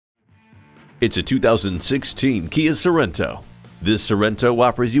It's a 2016 Kia Sorento. This Sorento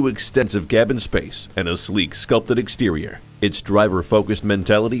offers you extensive cabin space and a sleek, sculpted exterior. Its driver-focused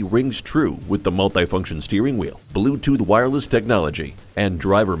mentality rings true with the multifunction steering wheel, Bluetooth wireless technology, and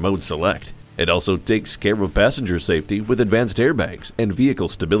driver mode select. It also takes care of passenger safety with advanced airbags and vehicle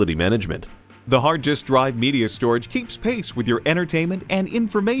stability management. The hard disk drive media storage keeps pace with your entertainment and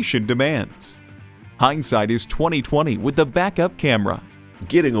information demands. Hindsight is 20/20 with the backup camera.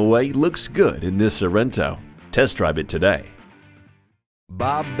 Getting away looks good in this Sorento. Test drive it today.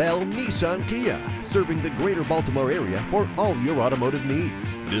 Bell Nissan Kia, serving the greater Baltimore area for all your automotive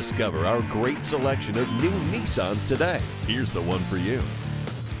needs. Discover our great selection of new Nissans today. Here's the one for you.